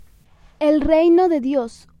El reino de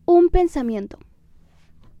Dios, un pensamiento.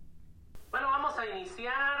 Bueno, vamos a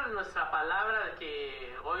iniciar nuestra palabra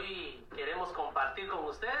que hoy queremos compartir con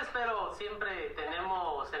ustedes, pero siempre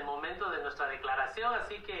tenemos el momento de nuestra declaración,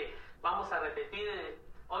 así que vamos a repetir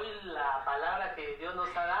hoy la palabra que Dios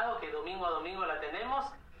nos ha dado, que domingo a domingo la tenemos.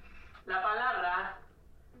 La palabra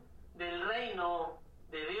del reino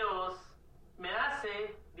de Dios me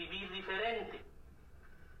hace vivir diferente,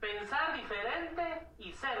 pensar diferente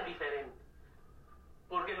y ser diferente.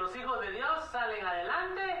 Porque los hijos de Dios salen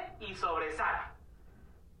adelante y sobresalen.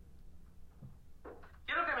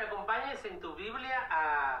 Quiero que me acompañes en tu Biblia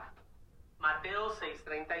a Mateo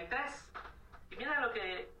 6:33. Y mira lo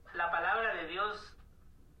que la palabra de Dios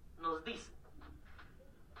nos dice.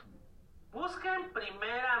 Busquen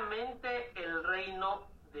primeramente el reino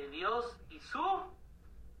de Dios y su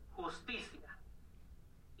justicia.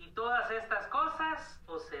 Y todas estas cosas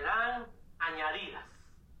os serán añadidas.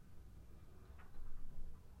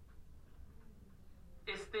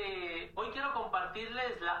 Hoy quiero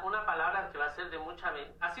compartirles una palabra que va a ser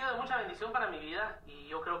ha sido de mucha bendición para mi vida, y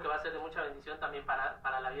yo creo que va a ser de mucha bendición también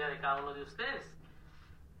para la vida de cada uno de ustedes.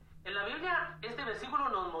 En la Biblia, este versículo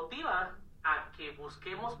nos motiva a que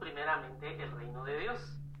busquemos primeramente el reino de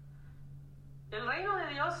Dios. El reino de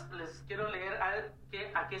Dios, les quiero leer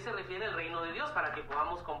a qué se refiere el reino de Dios para que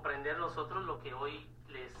podamos comprender nosotros lo que hoy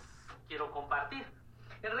les quiero compartir.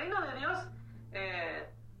 El reino de Dios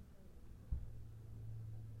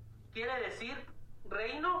quiere decir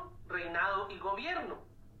reino, reinado y gobierno.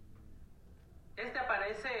 Este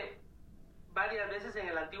aparece varias veces en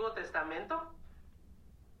el Antiguo Testamento,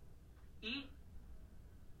 y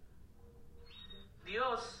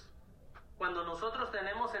Dios, cuando nosotros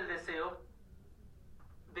tenemos el deseo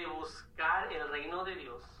de buscar el reino de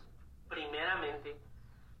Dios, primeramente,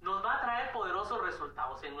 nos va a traer poderosos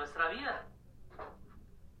resultados en nuestra vida.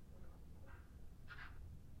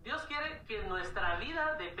 Dios quiere que nuestra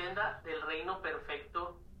vida dependa del reino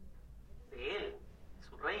perfecto de Él,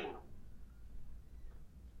 su reino.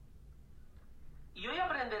 Y hoy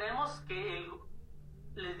aprenderemos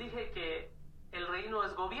les dije que el reino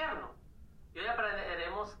es gobierno. Y hoy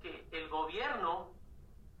aprenderemos que el gobierno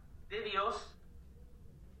de Dios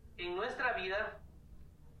en nuestra vida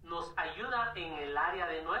nos ayuda en el área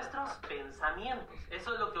de nuestros pensamientos.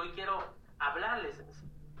 Eso es lo que hoy quiero hablarles en sí.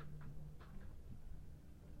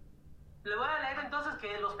 Le voy a leer entonces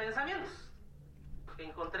que los pensamientos.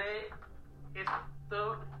 Encontré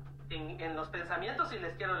esto en los pensamientos y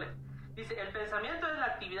les quiero leer. Dice, el pensamiento es la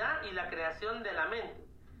actividad y la creación de la mente.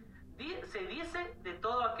 Se dice de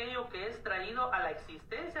todo aquello que es traído a la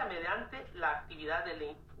existencia mediante la actividad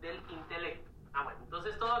del intelecto. Bueno,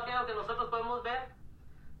 entonces todo aquello que nosotros podemos ver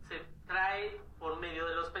se trae por medio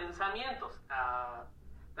de los pensamientos.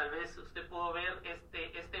 Tal vez usted pudo ver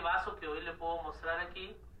este vaso que hoy le puedo mostrar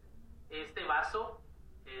aquí. Este vaso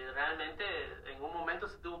realmente en un momento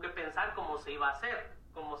se tuvo que pensar cómo se iba a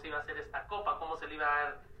hacer esta copa, cómo se le iba a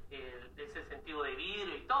dar ese sentido de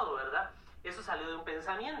vidrio y todo, ¿verdad? Eso salió de un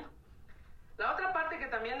pensamiento. La otra parte que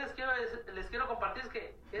también les quiero compartir es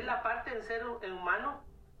que es la parte del ser humano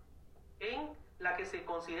en la que se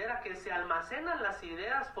considera que se almacenan las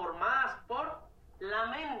ideas formadas por la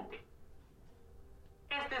mente.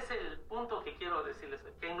 Este es el punto que quiero decirles,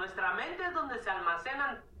 que en nuestra mente es donde se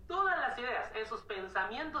almacenan todas las ideas. Esos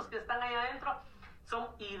pensamientos que están ahí adentro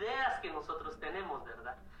son ideas que nosotros tenemos,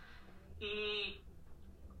 ¿verdad? Y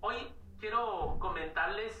hoy quiero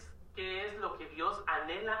comentarles qué es lo que Dios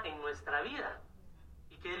anhela en nuestra vida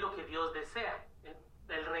y qué es lo que Dios desea.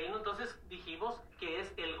 El reino, entonces, dijimos que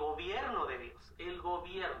es el gobierno de Dios, el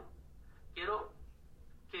gobierno. Quiero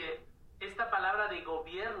que esta palabra de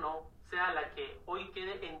gobierno sea la que hoy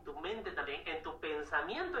quede en tu mente también, en tu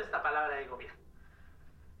pensamiento, esta palabra de gobierno.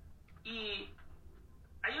 Y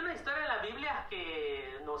hay una historia en la Biblia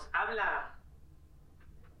que nos habla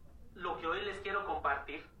lo que hoy les quiero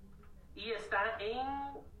compartir, y está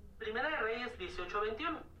en Primera de Reyes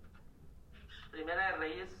 18:21. Primera de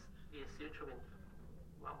Reyes 18:21.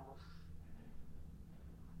 Vamos.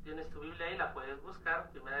 Tienes tu Biblia ahí, la puedes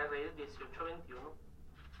buscar. Primera de Reyes 18:21.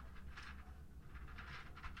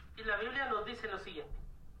 Y la Biblia nos dice lo siguiente.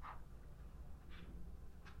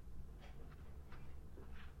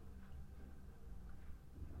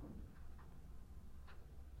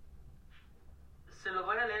 Se los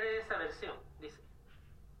voy a leer en esta versión. Dice: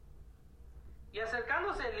 y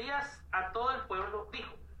acercándose Elías a todo el pueblo,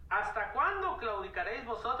 dijo: ¿hasta cuándo claudicaréis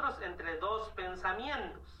vosotros entre dos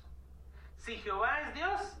pensamientos? Si Jehová es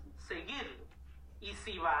Dios, seguidlo, y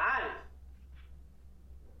si Baal,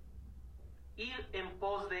 ir en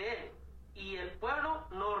pos de él. Y el pueblo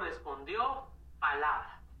no respondió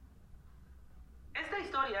palabra. Esta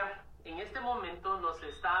historia en este momento nos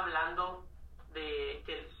está hablando de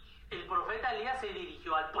que el profeta Elías se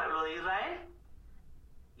dirigió al pueblo de Israel.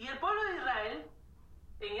 Y el pueblo de Israel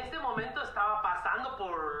en este momento estaba pasando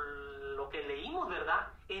por lo que leímos, ¿verdad?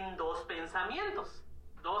 En dos pensamientos.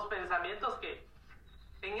 Dos pensamientos que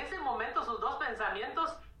en ese momento sus dos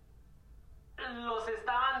pensamientos los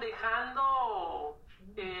estaban dejando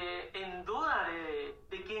en duda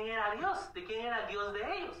de quién era Dios, de quién era el Dios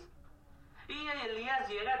de ellos. Y Elías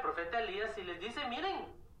llega, el profeta Elías, y les dice, miren,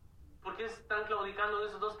 ¿por qué están claudicando en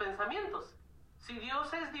esos dos pensamientos? Si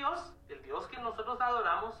Dios es Dios, el Dios que nosotros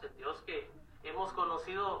adoramos, el Dios que hemos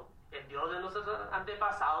conocido, el Dios de nuestros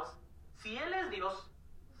antepasados, si Él es Dios,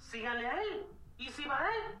 síganle a Él. Y si va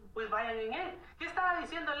a Él, pues vayan en Él. ¿Qué estaba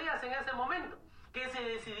diciendo Elías en ese momento? Que se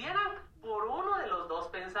decidieran por uno de los dos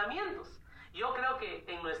pensamientos. Yo creo que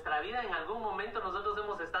en nuestra vida, en algún momento, nosotros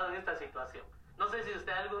hemos estado en esta situación. No sé si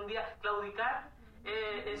usted algún día, claudicar,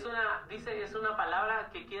 es una palabra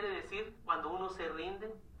que quiere decir cuando uno se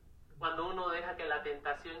rinde, cuando uno deja que la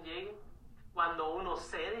tentación llegue, cuando uno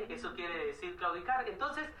cede, eso quiere decir claudicar.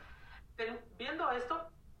 Entonces, viendo esto,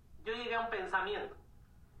 yo llegué a un pensamiento.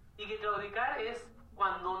 Y que claudicar es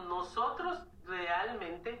cuando nosotros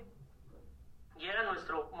realmente llega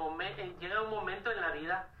un momento en la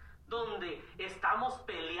vida donde estamos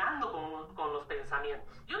peleando con los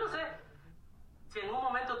pensamientos. Yo no sé si en un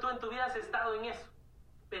momento tú en tu vida has estado en eso,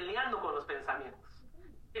 peleando con los pensamientos.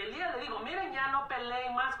 Elías le dijo, miren, ya no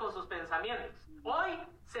peleen más con sus pensamientos. Hoy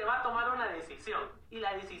se va a tomar una decisión. Y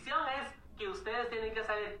la decisión es que ustedes tienen que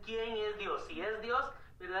saber quién es Dios. Si es Dios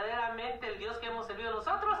verdaderamente el Dios que hemos servido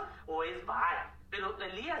nosotros, o es Baal. Pero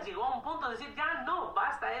Elías llegó a un punto de decir, ya no,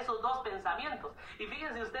 basta esos dos pensamientos. Y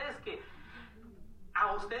fíjense ustedes que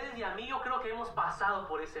a ustedes y a mí yo creo que hemos pasado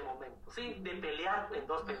por ese momento, ¿sí? De pelear en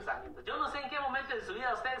dos pensamientos. Yo no sé en qué momento de su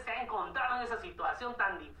vida ustedes se han encontrado en esa situación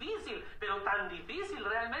tan difícil, pero tan difícil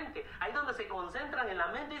realmente. Ahí donde se concentran en la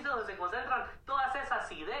mente, es donde se concentran todas esas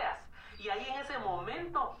ideas. Y ahí en ese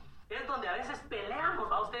momento es donde a veces peleamos,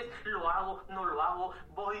 ¿va? Ustedes, lo hago, no lo hago,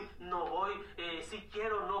 voy, no voy, si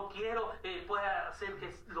quiero, no quiero, puede hacer que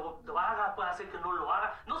lo haga, puede hacer que no lo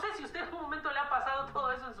haga. No sé si a usted en un momento le ha pasado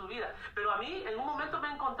todo eso en su vida, pero a mí en un momento me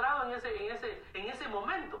he encontrado en ese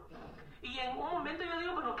momento. Y en un momento yo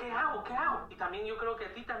digo, bueno, ¿qué hago? ¿Qué hago? Y también yo creo que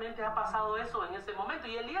a ti también te ha pasado eso en ese momento.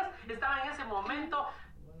 Y Elías estaba en ese momento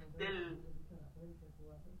del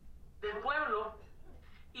pueblo.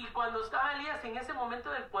 Y cuando estaba Elías en ese momento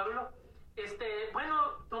del pueblo,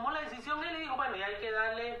 tomó la decisión él y dijo, bueno, ya hay que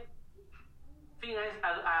darle fin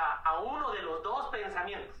a uno de los dos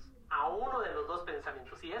pensamientos. A uno de los dos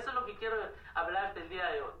pensamientos. Y eso es lo que quiero hablarte el día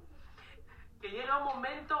de hoy. Que llega un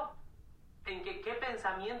momento en que qué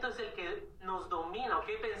pensamiento es el que nos domina, o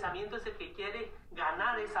qué pensamiento es el que quiere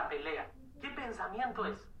ganar esa pelea. ¿Qué pensamiento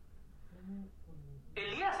es?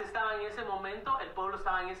 Elías estaba en ese momento, el pueblo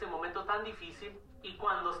estaba en ese momento tan difícil, y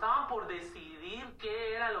cuando estaban por decidir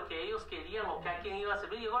qué era lo que ellos querían o a quién iba a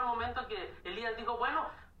servir, llegó el momento que Elías dijo, bueno,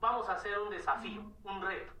 vamos a hacer un desafío, un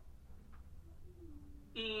reto.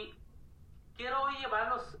 Y quiero hoy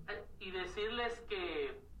llevarlos y decirles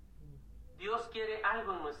que Dios quiere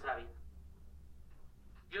algo en nuestra vida.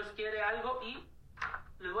 Dios quiere algo, y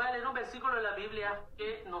les voy a leer un versículo de la Biblia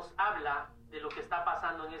que nos habla de lo que está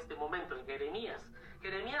pasando en este momento, en Jeremías.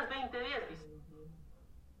 Jeremías 20:10 dice.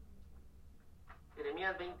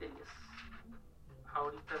 Jeremías 20:10.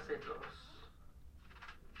 Ahorita se los...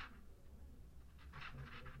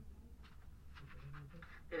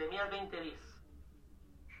 Jeremías 20:10.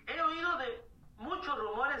 He oído de muchos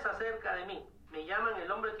rumores acerca de mí. Me llaman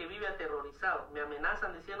el hombre que vive aterrorizado. Me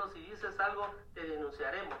amenazan diciendo, si dices algo, te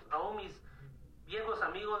denunciaremos. Aún mis viejos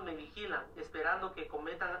amigos me vigilan, esperando que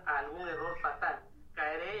cometan algún error fatal.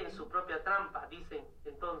 Caeré en su propia trampa, dicen.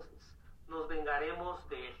 Entonces, nos vengaremos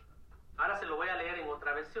de él. Ahora se lo voy a leer en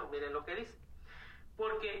otra versión. Miren lo que dice.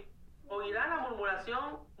 Porque oirán la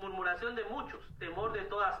murmuración de muchos, temor de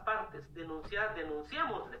todas partes.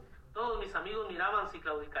 Denunciémosle. Todos mis amigos miraban si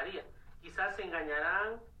claudicaría. Quizás se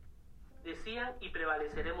engañarán, decían, y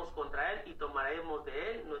prevaleceremos contra él y tomaremos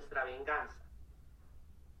de él nuestra venganza.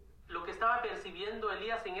 Lo que estaba percibiendo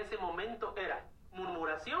Elías en ese momento era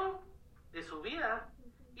murmuración de su vida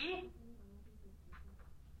y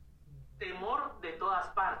temor de todas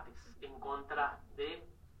partes en contra de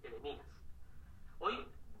Jeremías. Hoy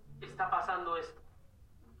está pasando esto.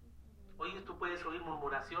 Hoy tú puedes oír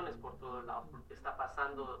murmuraciones por todos lados porque está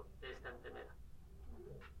pasando esta enfermedad.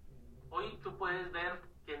 Hoy tú puedes ver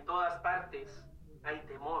que en todas partes hay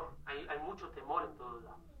temor, hay mucho temor en todos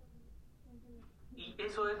lados. Y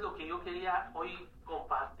eso es lo que yo quería hoy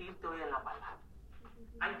compartirte hoy en la palabra.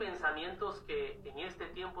 Hay pensamientos que en este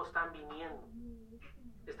tiempo están viniendo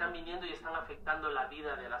y están afectando la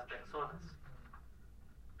vida de las personas.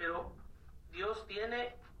 Pero Dios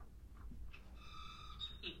tiene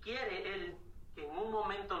y quiere Él que en un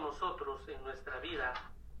momento nosotros en nuestra vida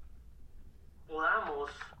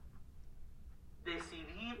podamos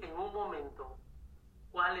decidir en un momento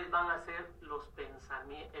cuáles van a ser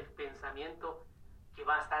el pensamiento que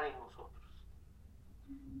va a estar en nosotros.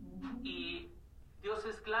 Y Dios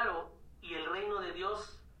es claro, y el reino de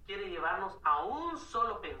Dios quiere llevarnos a un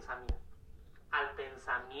solo pensamiento, al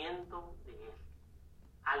pensamiento de Él,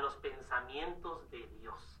 a los pensamientos de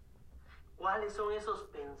Dios. ¿Cuáles son esos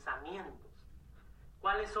pensamientos?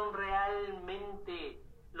 ¿Cuáles son realmente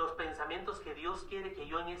los pensamientos que Dios quiere que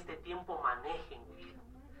yo en este tiempo maneje en mi vida?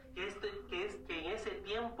 Que en ese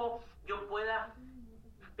tiempo yo pueda,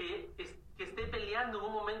 que esté peleando en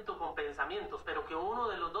un momento con pensamientos, pero que uno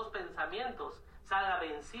de los dos pensamientos salga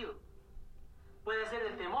vencido. Puede ser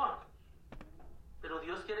el temor, pero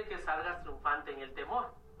Dios quiere que salgas triunfante en el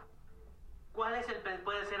temor. Puede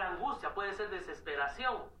ser angustia, puede ser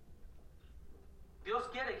desesperación. Dios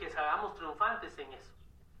quiere que salgamos triunfantes en eso.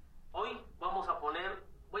 Hoy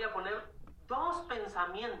voy a poner dos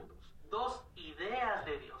pensamientos, dos ideas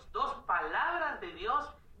de Dios, dos palabras de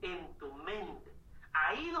Dios en tu mente.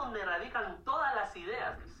 Ahí donde radican todas las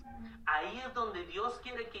ideas, dice. Ahí es donde Dios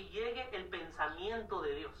quiere que llegue el pensamiento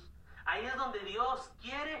de Dios. Ahí es donde Dios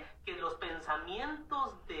quiere que los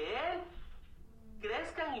pensamientos de Él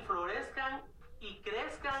crezcan y florezcan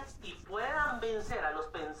y puedan vencer a los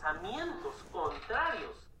pensamientos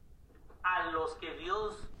contrarios a los que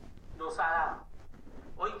Dios nos ha dado.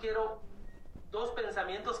 Hoy quiero dos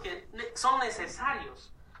pensamientos que son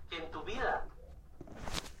necesarios que en tu vida.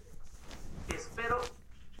 Espero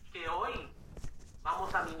que hoy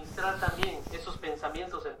vamos a ministrar también esos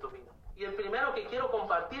pensamientos en tu vida. Y el primero que quiero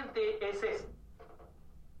compartirte es este: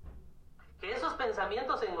 que esos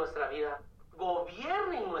pensamientos en nuestra vida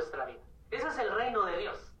gobiernen nuestra vida. Ese es el reino de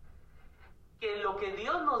Dios. Que lo que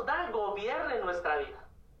Dios nos da gobierne nuestra vida.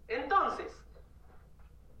 Entonces,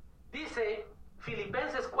 dice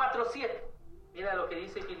Filipenses 4:7. Mira lo que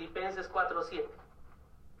dice Filipenses 4:7.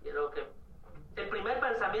 El primer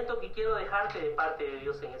pensamiento que quiero dejarte de parte de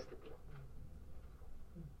Dios en este tiempo.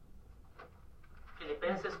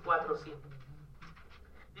 Filipenses 4:7.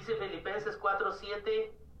 Dice Filipenses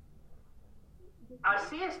 4:7: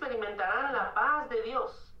 así experimentarán la paz de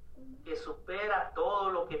Dios, que supera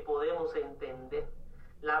todo lo que podemos entender.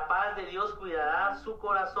 La paz de Dios cuidará su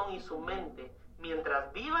corazón y su mente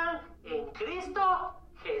mientras vivan en Cristo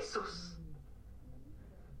Jesús.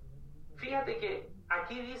 Fíjate que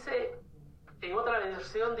aquí dice, en otra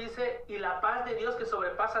versión dice: y la paz de Dios que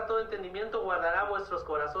sobrepasa todo entendimiento guardará vuestros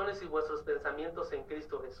corazones y vuestros pensamientos en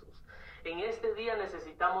Cristo Jesús. En este día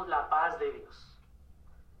necesitamos la paz de Dios.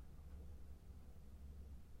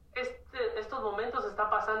 Estos momentos está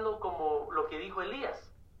pasando como lo que dijo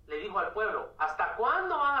Elías. Le dijo al pueblo: ¿hasta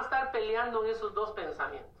cuándo van a estar peleando en esos dos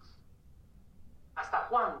pensamientos? ¿Hasta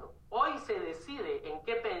cuándo? Hoy se decide en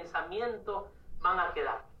qué pensamiento van a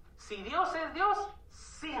quedar. Si Dios es Dios,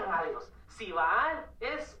 sigan a Dios. Si Baal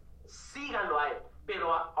es, síganlo a él.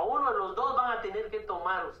 Pero a uno de los dos van a tener que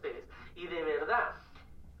tomar ustedes. Y de verdad,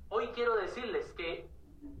 hoy quiero decirles que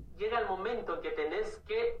llega el momento en que tenés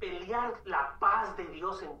que pelear la paz de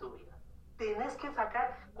Dios en tu vida. Tenés que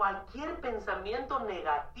sacar cualquier pensamiento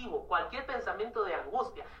negativo, cualquier pensamiento de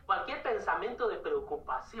angustia, cualquier pensamiento de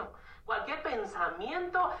preocupación, cualquier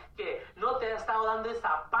pensamiento que no te ha estado dando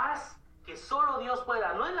esa paz que solo Dios puede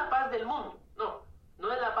dar. No es la paz del mundo,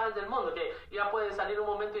 no es la paz del mundo, que ya puede salir un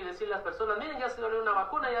momento y decir a las personas: miren, ya salió una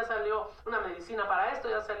vacuna, ya salió una medicina para esto,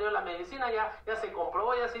 ya salió la medicina, ya se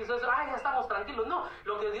comprobó, ya se hizo eso, ya estamos tranquilos. No,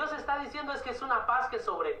 lo que Dios está diciendo es que es una paz que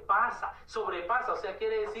sobrepasa, o sea,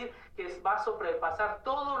 quiere decir que va a sobrepasar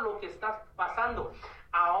todo lo que está pasando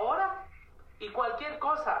ahora y cualquier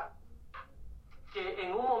cosa que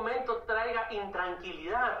en un momento traiga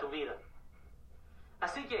intranquilidad a tu vida.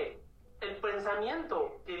 Así que el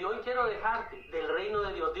pensamiento que hoy quiero dejarte del reino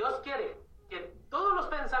de Dios, Dios quiere que todos los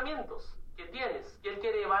pensamientos que tienes, Él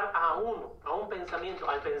quiere llevar a un pensamiento,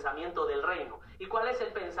 al pensamiento del reino. ¿Y cuál es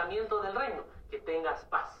el pensamiento del reino? Que tengas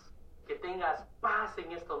paz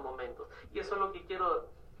en estos momentos. Y eso es lo que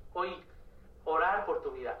quiero hoy orar por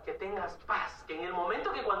tu vida, que tengas paz, que en el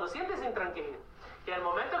momento que cuando sientes intranquilidad, que en el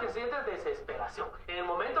momento que sientes desesperación, en el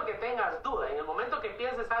momento que tengas duda, en el momento que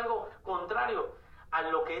pienses algo contrario a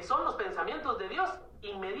lo que son los pensamientos de Dios,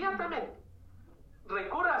 inmediatamente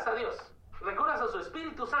recurras a Dios, recurras a su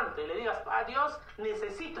Espíritu Santo y le digas: Dios,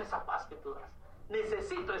 necesito esa paz que tú das,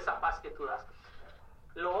 necesito esa paz que tú das.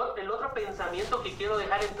 El otro pensamiento que quiero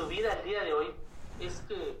dejar en tu vida el día de hoy es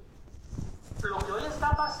que lo que hoy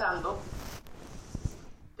está pasando,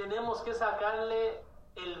 tenemos que sacarle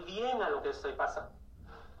el bien a lo que estoy pasando.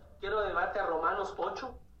 Quiero llevarte a Romanos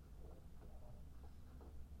 8.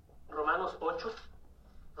 Romanos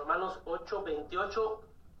 8, 28.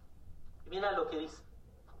 Mira lo que dice.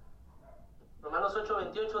 Romanos 8,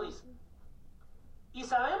 28 dice: y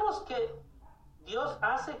sabemos que Dios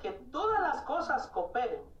hace que todas las cosas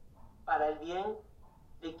cooperen para el bien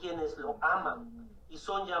de quienes lo aman y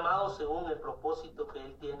son llamados según el propósito que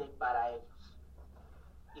Él tiene para ellos.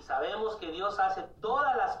 Y sabemos que Dios hace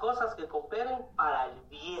todas las cosas que cooperen para el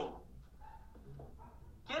bien.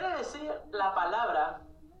 Quiere decir la palabra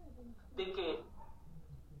de que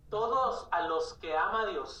todos a los que ama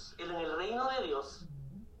Dios, en el reino de Dios,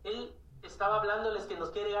 Él estaba hablándoles que nos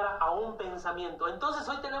quiere llegar a un pensamiento. Entonces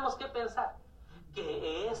hoy tenemos que pensar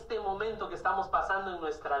que este momento que estamos pasando en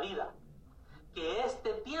nuestra vida, que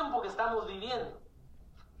este tiempo que estamos viviendo,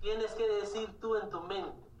 tienes que decir tú en tu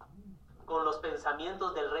mente, con los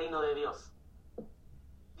pensamientos del reino de Dios: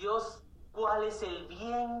 Dios, ¿cuál es el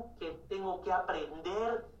bien que tengo que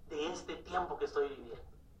aprender de este tiempo que estoy viviendo?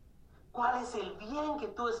 ¿Cuál es el bien que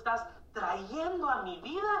tú estás trayendo a mi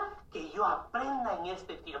vida que yo aprenda en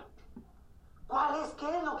este tiempo?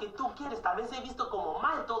 ¿Qué es lo que tú quieres? Tal vez he visto como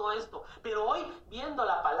mal todo esto, pero hoy viendo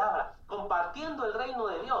la palabra, compartiendo el reino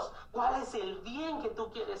de Dios, ¿cuál es el bien que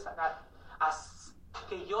tú quieres sacar?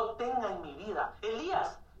 Que yo tenga en mi vida.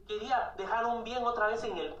 Elías quería dejar un bien otra vez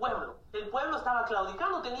en el pueblo. El pueblo estaba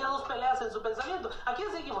claudicando, tenía dos peleas en su pensamiento. ¿A quién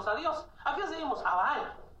seguimos? ¿A Dios? ¿A quién seguimos? A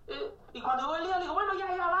Baal. Y cuando llegó Elías, le digo, bueno,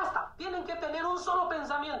 ya basta. Tienen que tener un solo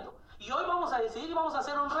pensamiento. Y hoy vamos a decidir, vamos a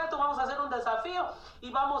hacer un reto, vamos a hacer un desafío y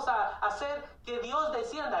vamos a hacer que Dios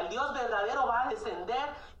descienda. El Dios verdadero va a descender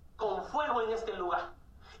con fuego en este lugar.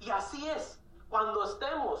 Y así es, cuando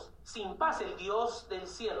estemos sin paz, el Dios del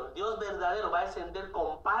cielo, el Dios verdadero va a descender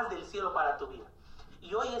con paz del cielo para tu vida.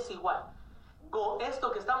 Y hoy es igual. Con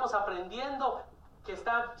esto que estamos aprendiendo, que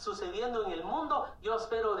está sucediendo en el mundo, yo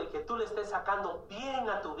espero de que tú le estés sacando bien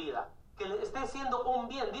a tu vida, que le esté siendo un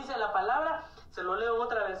bien. Dice la palabra, se lo leo en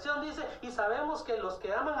otra versión, dice: y sabemos que los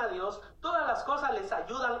que aman a Dios, todas las cosas les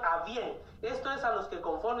ayudan a bien. Esto es a los que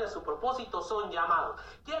conforme a su propósito son llamados.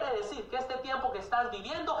 Quiere decir que este tiempo que estás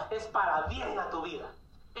viviendo es para bien a tu vida.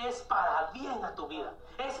 Es para bien a tu vida.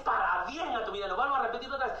 Es para bien a tu vida. Lo vuelvo a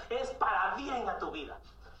repetir otra vez. Es para bien a tu vida.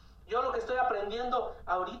 Yo lo que estoy aprendiendo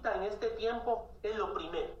ahorita en este tiempo es lo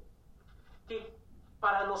primero. Que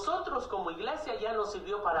para nosotros como iglesia ya nos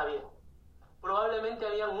sirvió para bien. Probablemente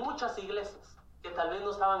habían muchas iglesias que tal vez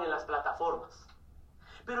no estaban en las plataformas.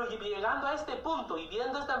 Pero llegando a este punto y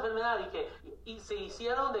viendo esta enfermedad y se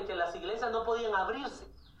hicieron de que las iglesias no podían abrirse.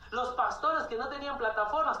 Los pastores que no tenían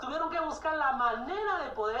plataformas tuvieron que buscar la manera de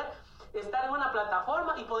poder estar en una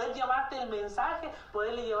plataforma y poder llevarte el mensaje,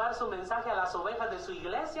 poderle llevar su mensaje a las ovejas de su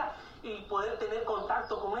iglesia y poder tener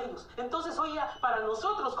contacto con ellos. Entonces hoy ya para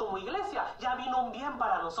nosotros como iglesia ya vino un bien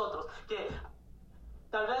para nosotros, que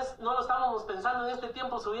tal vez no lo estábamos pensando en este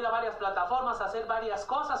tiempo, subir a varias plataformas, hacer varias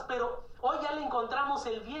cosas, pero hoy ya le encontramos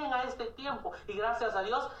el bien a este tiempo. Y gracias a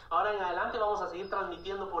Dios, ahora en adelante vamos a seguir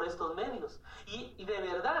transmitiendo por estos medios. Y de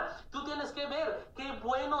verdad, tú tienes que ver qué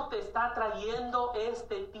bueno te está trayendo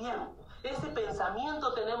este tiempo. Ese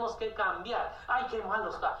pensamiento tenemos que cambiar. Ay, qué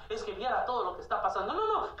malo está. Es que viera todo lo que está pasando.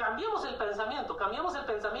 No, cambiemos el pensamiento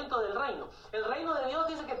del reino. El reino de Dios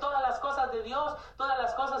dice que todas las cosas de Dios, todas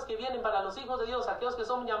las cosas que vienen para los hijos de Dios, aquellos que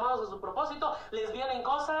son llamados a su propósito, les vienen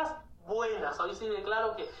cosas buenas. Hoy sí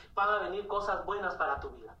declaro que van a venir cosas buenas para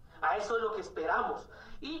tu vida. A eso es lo que esperamos.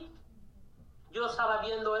 Y yo estaba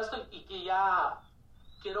viendo esto y que ya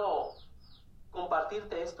quiero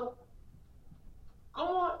compartirte esto.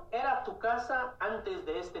 ¿Cómo era tu casa antes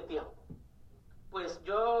de este tiempo? Pues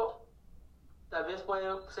tal vez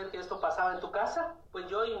puede ser que esto pasaba en tu casa, pues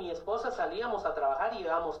yo y mi esposa salíamos a trabajar y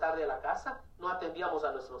llegábamos tarde a la casa, no atendíamos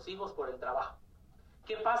a nuestros hijos por el trabajo.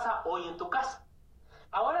 ¿Qué pasa hoy en tu casa?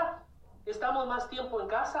 Ahora estamos más tiempo en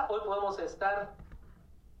casa, hoy podemos estar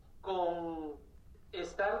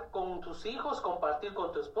con tus hijos, compartir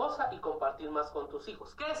con tu esposa y compartir más con tus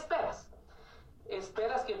hijos. ¿Qué esperas?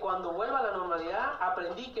 Esperas que cuando vuelva a la normalidad,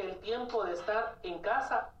 aprendí que el tiempo de estar en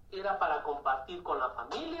casa era para compartir con la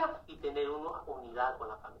familia y tener una unidad con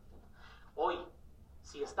la familia. Hoy,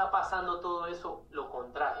 si está pasando todo eso, lo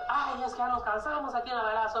contrario. Ay, es que ya nos cansamos aquí en la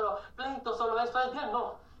verdad, solo pleito, solo esto, es bien.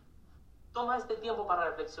 No, toma este tiempo para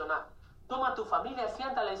reflexionar. Toma a tu familia,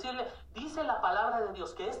 siéntale, decirle, dice la palabra de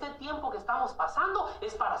Dios, que este tiempo que estamos pasando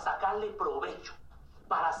es para sacarle provecho.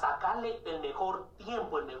 Para sacarle el mejor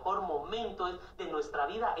tiempo, el mejor momento de nuestra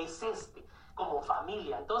vida es este. como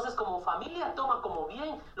familia. Entonces, como familia, toma como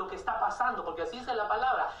bien lo que está pasando, porque así dice la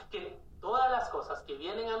palabra, que todas las cosas que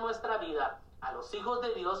vienen a nuestra vida, a los hijos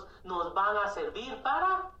de Dios, nos van a servir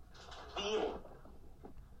para bien.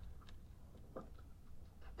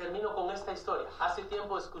 Termino con esta historia. Hace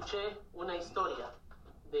tiempo escuché una historia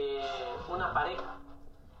de una pareja.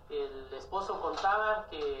 El esposo contaba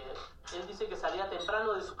que él dice que salía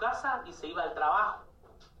temprano de su casa y se iba al trabajo.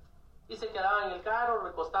 Y se quedaba en el carro,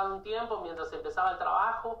 recostado un tiempo mientras empezaba el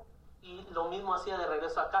trabajo, y lo mismo hacía de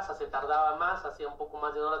regreso a casa, se tardaba más, hacía un poco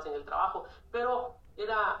más de horas en el trabajo, pero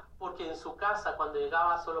era porque en su casa cuando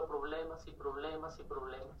llegaba solo problemas y problemas y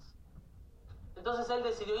problemas. Entonces él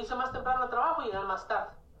decidió irse más temprano al trabajo y llegar más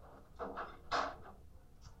tarde.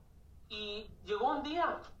 Y llegó un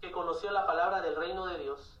día que conoció la palabra del reino de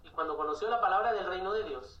Dios, y cuando conoció la palabra del reino de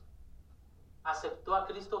Dios, aceptó a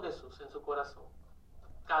Cristo Jesús en su corazón.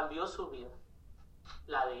 Cambió su vida,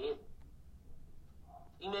 la de él.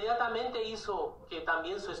 Inmediatamente hizo que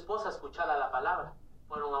también su esposa escuchara la palabra.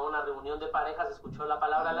 Fueron a una reunión de parejas, escuchó la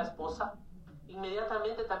palabra a la esposa.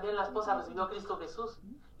 Inmediatamente también la esposa recibió a Cristo Jesús.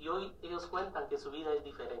 Y hoy ellos cuentan que su vida es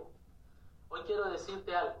diferente. Hoy quiero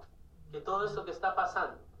decirte algo, que todo esto que está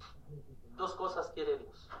pasando, dos cosas quiere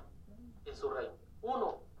Dios en su reino.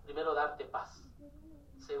 Uno, primero darte paz.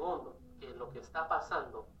 Segundo, que lo que está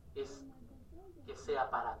pasando es que sea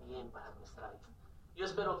para bien para nuestra vida. Yo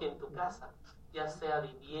espero que en tu casa ya sea de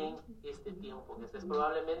bien este tiempo, que estés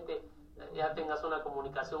probablemente ya tengas una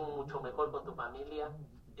comunicación mucho mejor con tu familia.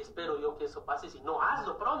 Espero yo que eso pase. Si no,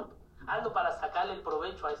 hazlo pronto, hazlo para sacarle el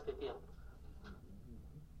provecho a este tiempo.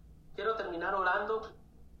 Quiero terminar orando.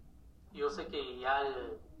 Yo sé que ya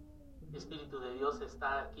el Espíritu de Dios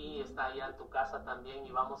está aquí, está allá en tu casa también,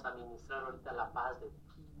 y vamos a ministrar ahorita la paz de Dios.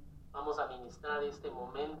 Vamos a ministrar este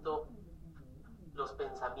momento los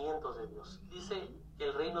pensamientos de Dios. Dice que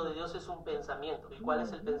el reino de Dios es un pensamiento. ¿Y cuál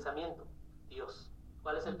es el pensamiento? Dios.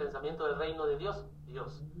 ¿Cuál es el pensamiento del reino de Dios?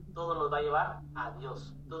 Dios. Todo nos va a llevar a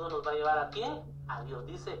Dios. Todo nos va a llevar ¿a quién? A Dios.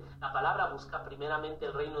 Dice la palabra, busca primeramente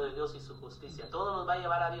el reino de Dios y su justicia. Todo nos va a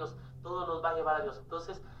llevar a Dios. Todo nos va a llevar a Dios.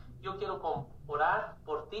 Entonces, yo quiero orar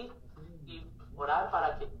por ti y orar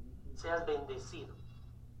para que seas bendecido.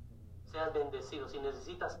 Seas bendecido. Si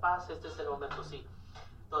necesitas paz, este es el momento. Sí.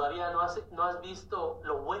 Todavía no has visto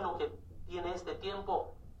lo bueno que tiene este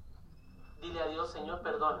tiempo. Dile a Dios, Señor,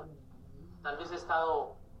 perdona. Tal vez he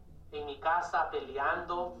estado en mi casa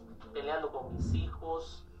peleando con mis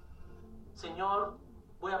hijos. Señor,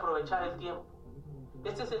 voy a aprovechar el tiempo.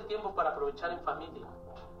 Este es el tiempo para aprovechar en familia.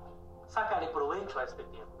 Sácale provecho a este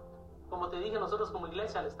tiempo. Como te dije, nosotros como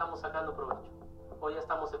iglesia le estamos sacando provecho. Hoy ya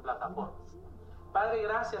estamos en plataformas. Padre,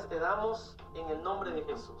 gracias te damos en el nombre de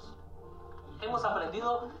Jesús. Hemos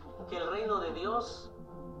aprendido que el reino de Dios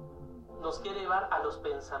nos quiere llevar a los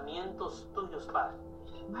pensamientos tuyos, Padre.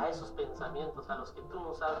 A esos pensamientos a los que tú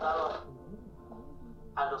nos has dado,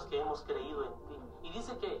 a los que hemos creído en ti. Y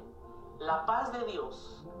dice que la paz de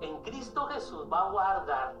Dios en Cristo Jesús va a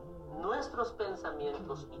guardar nuestros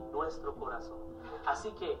pensamientos y nuestro corazón.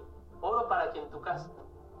 Así que oro para que en tu casa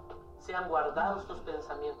sean guardados tus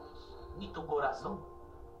pensamientos y tu corazón.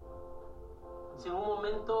 Si en un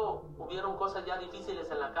momento hubieron cosas ya difíciles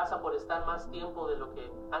en la casa por estar más tiempo de lo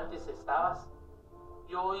que antes estabas,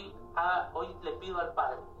 yo hoy le pido al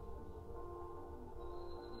Padre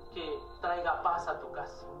que traiga paz a tu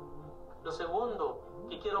casa. Lo segundo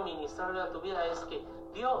que quiero ministrarle a tu vida es que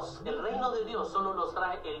Dios, el reino de Dios, solo nos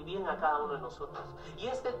trae el bien a cada uno de nosotros. Y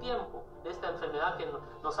este tiempo de esta enfermedad que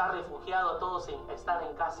nos ha refugiado a todos en estar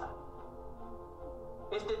en casa,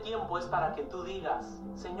 este tiempo es para que tú digas,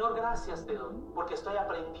 Señor, gracias te doy, porque estoy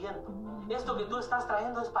aprendiendo. Esto que tú estás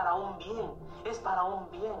trayendo es para un bien, es para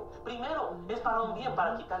un bien. Primero, es para un bien,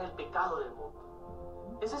 para quitar el pecado del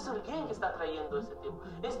mundo. Ese es el bien que está trayendo este tiempo.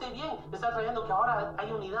 Este bien está trayendo que ahora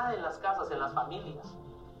hay unidad en las casas, en las familias.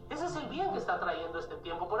 Ese es el bien que está trayendo este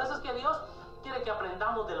tiempo. Por eso es que Dios quiere que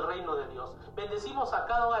aprendamos del reino de Dios. Bendecimos a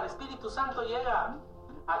cada hogar. Espíritu Santo llega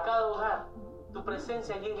a cada hogar. Tu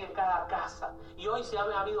presencia llegue a cada casa. Y hoy si han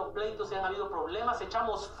habido pleitos, si han habido problemas,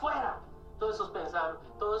 echamos fuera todos esos pensamientos,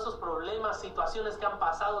 todos esos problemas, situaciones que han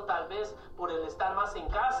pasado tal vez por el estar más en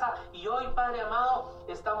casa. Y hoy, Padre amado,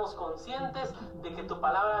 estamos conscientes de que tu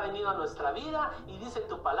palabra ha venido a nuestra vida. Y dice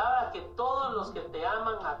tu palabra que todos los que te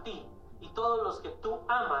aman a ti y todos los que tú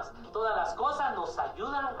amas, todas las cosas nos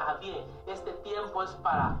ayudan a bien. Este tiempo es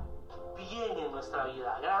para bien en nuestra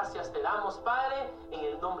vida. Gracias te damos, Padre, en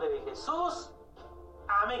el nombre de Jesús.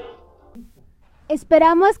 Amén.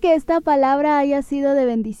 Esperamos que esta palabra haya sido de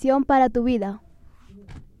bendición para tu vida.